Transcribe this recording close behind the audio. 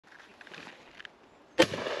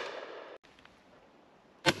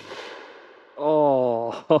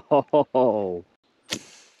Oh.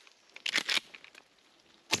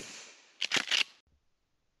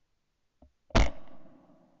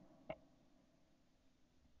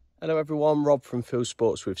 Hello everyone, Rob from Field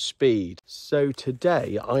Sports with Speed. So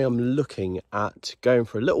today I am looking at going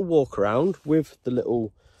for a little walk around with the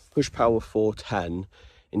little Hushpower 410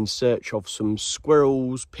 in search of some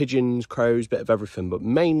squirrels, pigeons, crows, bit of everything, but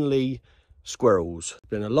mainly squirrels.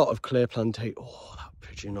 Been a lot of clear plantation. Oh, that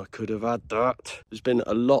pigeon, I could have had that. There's been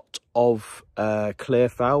a lot of clear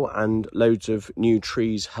foul and loads of new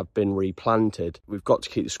trees have been replanted. We've got to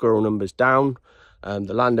keep the squirrel numbers down.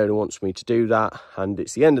 The landowner wants me to do that, and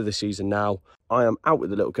it's the end of the season now. I am out with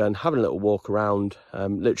the little gun, having a little walk around.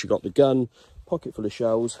 Literally got the gun, pocket full of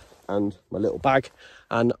shells and my little bag,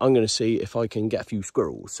 and I'm going to see if I can get a few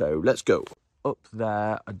squirrels. So let's go. Up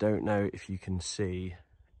there, I don't know if you can see,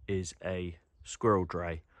 is a squirrel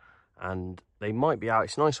dray, and they might be out.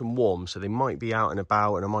 It's nice and warm, so they might be out and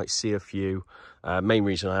about, and I might see a few. Main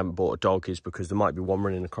reason I haven't bought a dog is because there might be one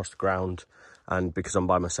running across the ground, and because I'm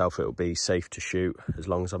by myself, it'll be safe to shoot as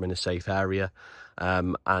long as I'm in a safe area.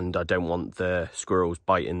 And I don't want the squirrels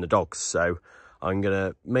biting the dogs, so I'm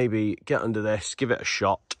gonna maybe get under this, give it a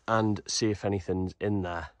shot, and see if anything's in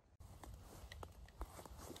there.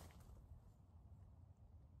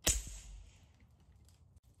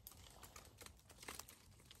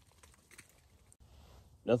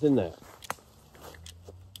 Nothing there.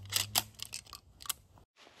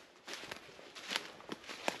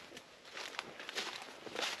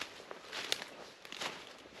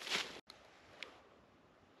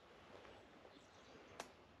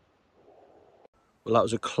 Well, that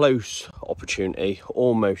was a close opportunity,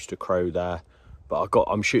 almost a crow there, but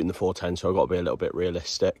I'm shooting the 410, so I've got to be a little bit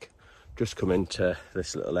realistic. Just come into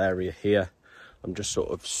this little area here. I'm just sort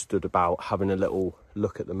of stood about having a little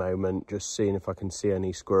look at the moment, just seeing if I can see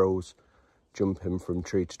any squirrels jumping from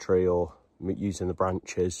tree to tree or using the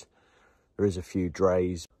branches. There is a few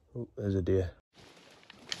drays. Oh, there's a deer.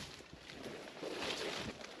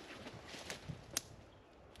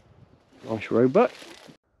 Nice roebuck.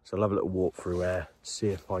 So I'll have a little walk through here, see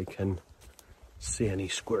if I can see any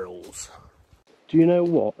squirrels. Do you know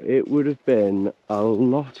what? It would have been a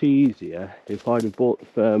lot easier if I'd have bought the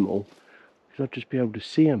thermal, because I'd just be able to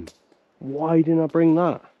see them. Why didn't I bring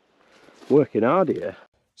that? Working hard here.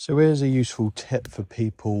 So here's a useful tip for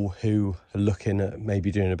people who are looking at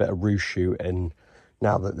maybe doing a bit of roost shooting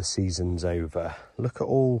now that the season's over. Look at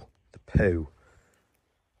all the poo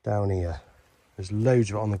down here. There's loads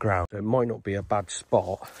of it on the ground. So it might not be a bad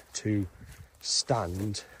spot to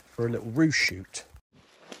stand for a little roost shoot.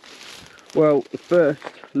 Well, the first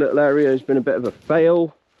little area has been a bit of a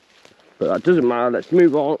fail, but that doesn't matter. Let's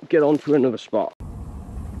move on, get on to another spot.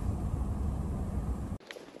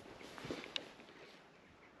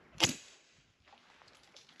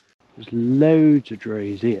 There's loads of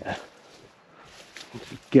drays here.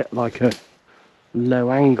 To get like a low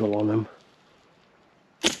angle on them.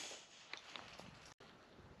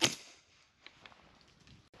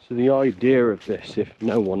 So the idea of this, if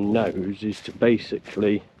no one knows, is to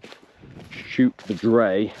basically shoot the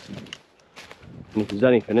dray, and if there's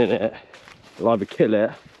anything in it, it'll either kill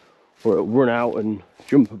it or it'll run out and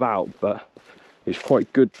jump about. But it's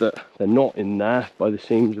quite good that they're not in there by the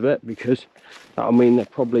seams of it, because that'll mean they're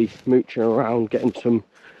probably mooching around getting some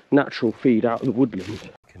natural feed out of the woodland. You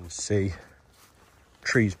can see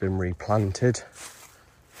trees been replanted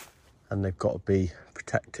and they've got to be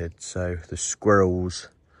protected, so the squirrels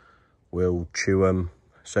will chew them,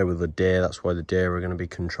 so will the deer. That's why the deer are going to be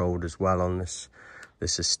controlled as well on this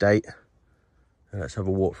estate. And let's have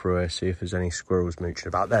a walk through here, see if there's any squirrels mooching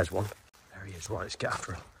about. There's one. There he is. Right, let's get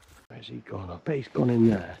after him. Where's he gone? I bet he's gone in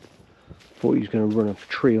there. Thought he was going to run up a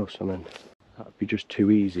tree or something. That'd be just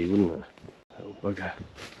too easy, wouldn't it? Little bugger.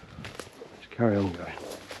 Let's carry on going.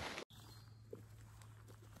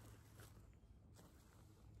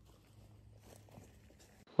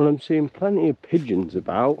 Well, I'm seeing plenty of pigeons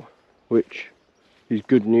about, which is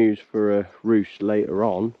good news for a roost later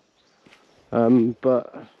on.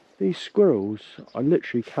 But these squirrels, I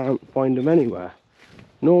literally can't find them anywhere.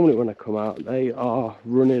 Normally when I come out, they are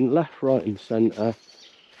running left, right and centre.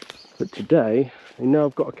 But today, they know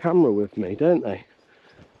I've got a camera with me, don't they?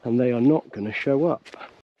 And they are not going to show up.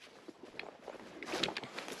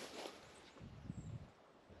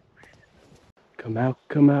 Come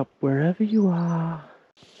out, wherever you are.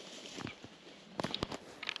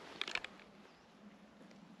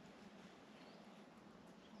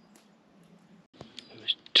 There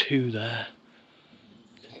was two there.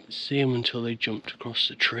 Didn't see them until they jumped across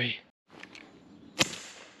the tree.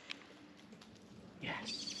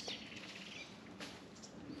 Yes.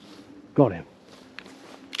 Got him.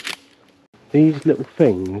 These little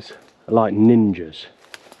things are like ninjas.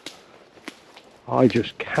 I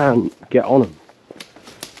just can't get on them.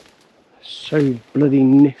 So bloody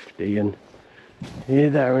nifty and here,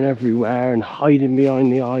 there and everywhere and hiding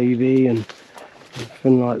behind the ivy and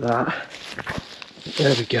everything like that.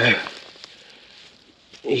 There we go.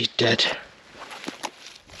 He's dead.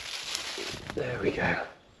 There we go.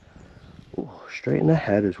 Ooh, straight in the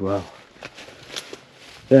head as well.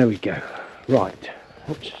 There we go. Right.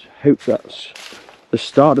 Let's hope that's the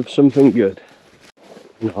start of something good.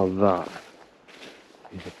 Now that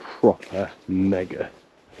is a proper mega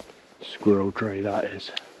squirrel tray, that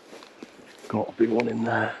is. Got to be one in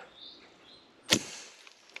there.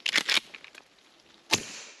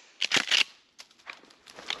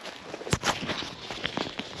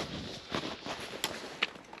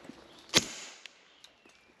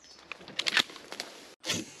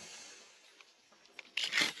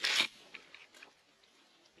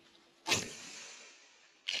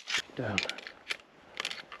 Down.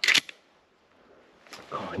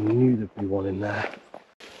 Oh, I knew there'd be one in there.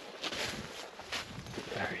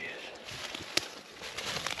 There he is.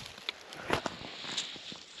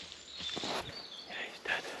 Yeah, he's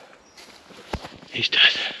dead. He's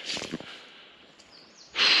dead.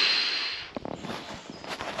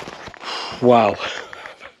 Wow.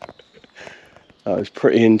 That was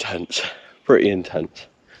pretty intense. Pretty intense.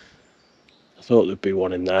 I thought there'd be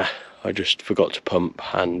one in there. I just forgot to pump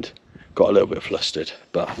and got a little bit flustered,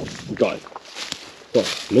 but got it. Got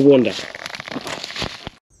it. Another one down.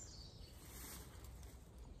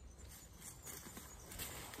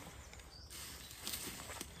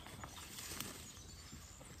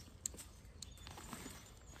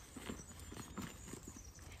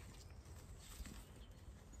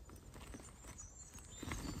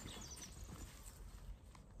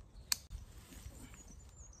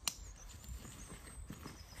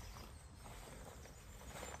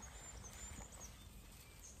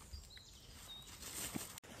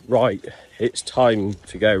 Right, it's time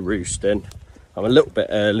to go roosting. I'm a little bit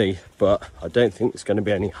early, but I don't think there's going to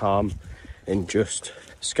be any harm in just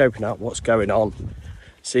scoping out what's going on,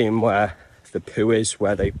 seeing where the poo is,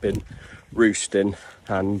 where they've been roosting,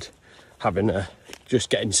 and just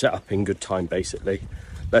getting set up in good time, basically.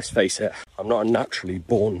 Let's face it, I'm not a naturally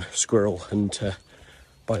born squirrel hunter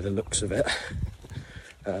by the looks of it,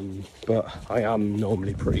 but I am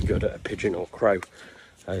normally pretty good at a pigeon or crow.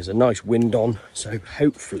 There's a nice wind on, so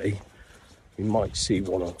hopefully we might see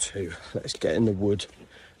one or two. Let's get in the wood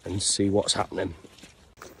and see what's happening.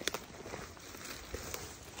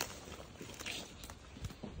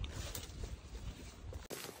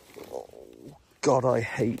 Oh God, I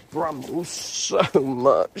hate brambles so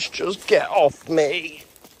much. Just get off me.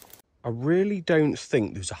 I really don't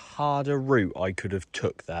think there's a harder route I could have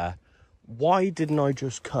took there. Why didn't I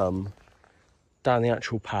just come down the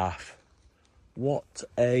actual path? What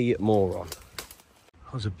a moron.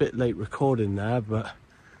 I was a bit late recording there, but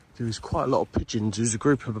there was quite a lot of pigeons. There was a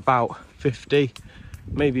group of about 50,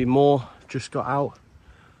 maybe more, just got out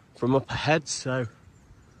from up ahead. So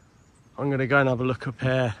I'm going to go and have a look up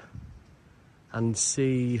here and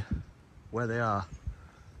see where they are.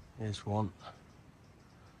 Here's one.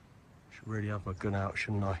 Should really have my gun out,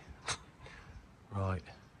 shouldn't I? Right,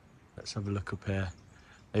 let's have a look up here.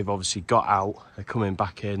 They've obviously got out. They're coming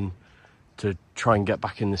back in to try and get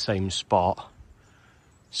back in the same spot,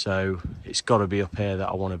 so it's got to be up here that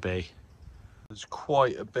I want to be. There's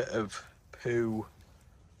quite a bit of poo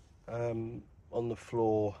on the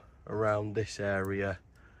floor around this area,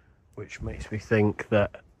 which makes me think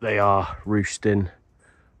that they are roosting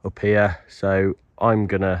up here, so I'm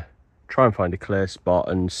gonna try and find a clear spot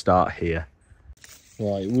and start here.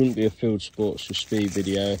 Right, it wouldn't be a Field Sports with Speed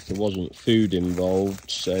video if there wasn't food involved,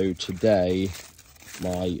 so today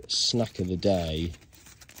my snack of the day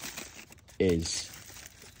is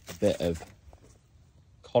a bit of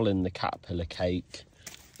Colin the Caterpillar cake,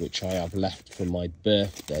 which I have left from my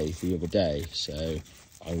birthday the other day, so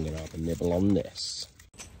I'm going to have a nibble on this.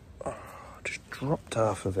 Oh, I just dropped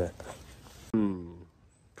half of it.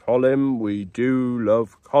 Colin, we do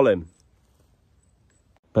love Colin.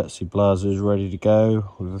 Betsy Blaser is ready to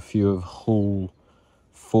go with a few of Hull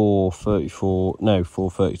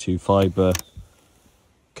 432 fibre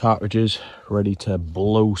cartridges ready to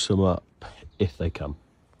blow some up if they come.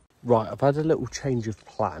 Right, I've had a little change of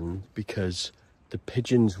plan because the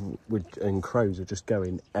pigeons and crows are just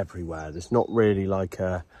going everywhere. There's not really like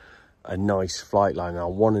a nice flight line. I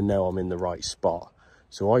want to know I'm in the right spot.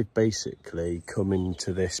 So I basically come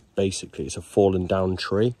into this, it's a fallen down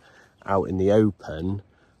tree out in the open,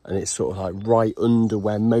 and it's sort of like right under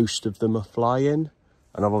where most of them are flying.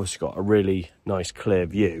 And I've obviously got a really nice clear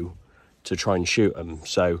view. to try and shoot them.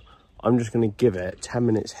 So I'm just going to give it 10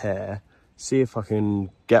 minutes here, see if I can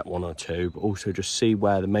get one or two, but also just see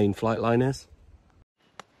where the main flight line is.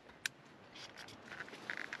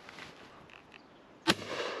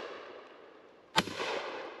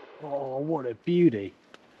 Oh, what a beauty.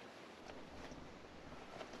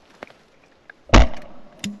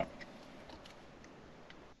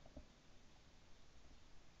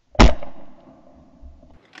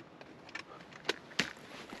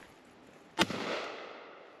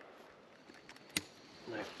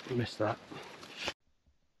 No, missed that.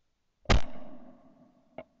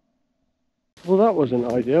 Well, that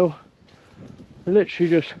wasn't ideal. I literally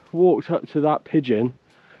just walked up to that pigeon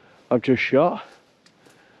I've just shot,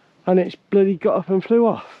 and it's bloody got up and flew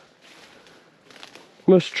off.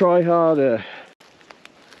 Must try harder.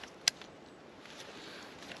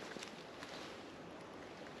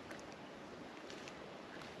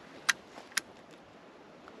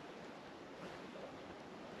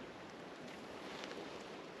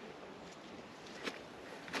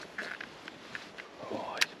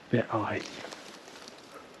 Oh, it's a bit high.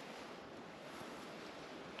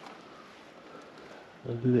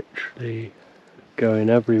 Literally going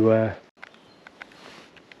everywhere.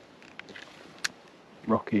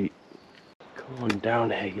 Rocky, come on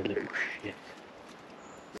down here, you little shit.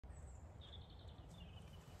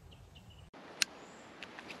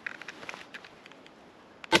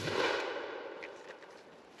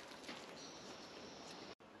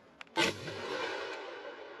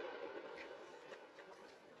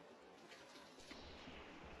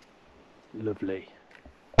 Lovely.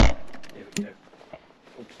 There we go.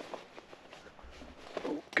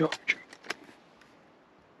 Oh, God.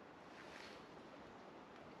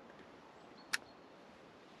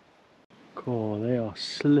 Oh, they are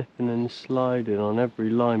slipping and sliding on every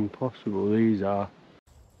line possible, these are.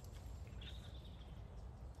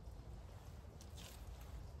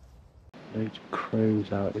 Loads of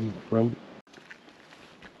crows out in front.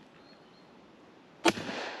 Oh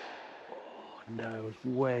no, it's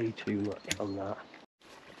way too much on that.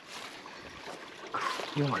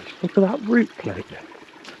 Christ, look at that root plate.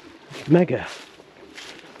 It's mega.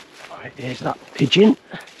 Right, here's that pigeon.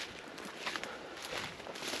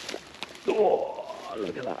 Oh,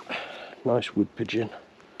 look at that. Nice wood pigeon.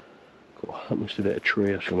 Oh, that must have hit a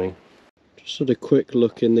tree or something. Just had a quick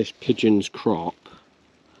look in this pigeon's crop.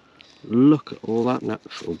 Look at all that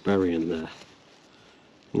natural berry in there.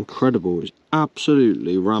 Incredible. It's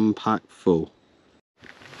absolutely ram-packed full.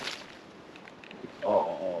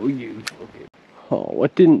 Oh, you fucking... Oh, I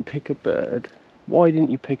didn't pick a bird. Why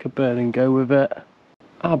didn't you pick a bird and go with it?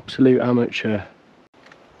 Absolute amateur.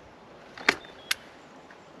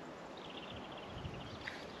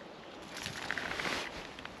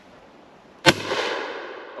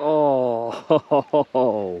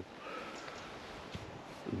 Oh,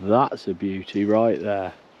 that's a beauty right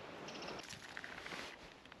there.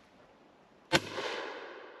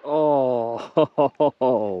 Oh,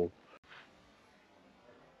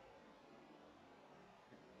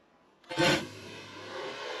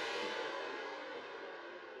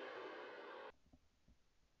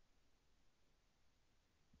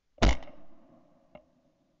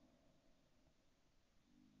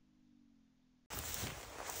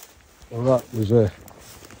 well, that was a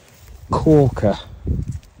corker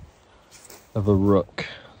of a rook.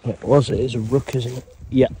 It is a rook, isn't it?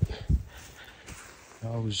 Yeah.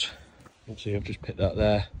 Obviously I've just picked that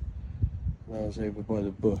there. I was over by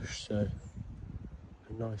the bush, so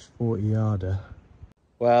a nice 40-yarder.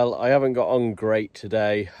 Well, I haven't got on great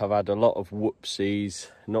today. I've had a lot of whoopsies,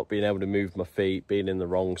 not being able to move my feet, being in the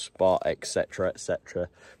wrong spot, etc, etc.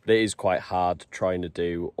 But it is quite hard trying to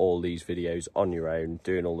do all these videos on your own,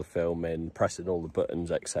 doing all the filming, pressing all the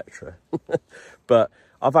buttons, etc. But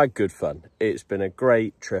I've had good fun. It's been a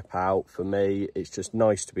great trip out for me. It's just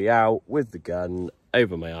nice to be out with the gun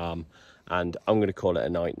over my arm, and I'm going to call it a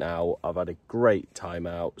night now. I've had a great time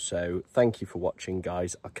out, so thank you for watching,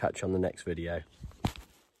 guys. I'll catch you on the next video.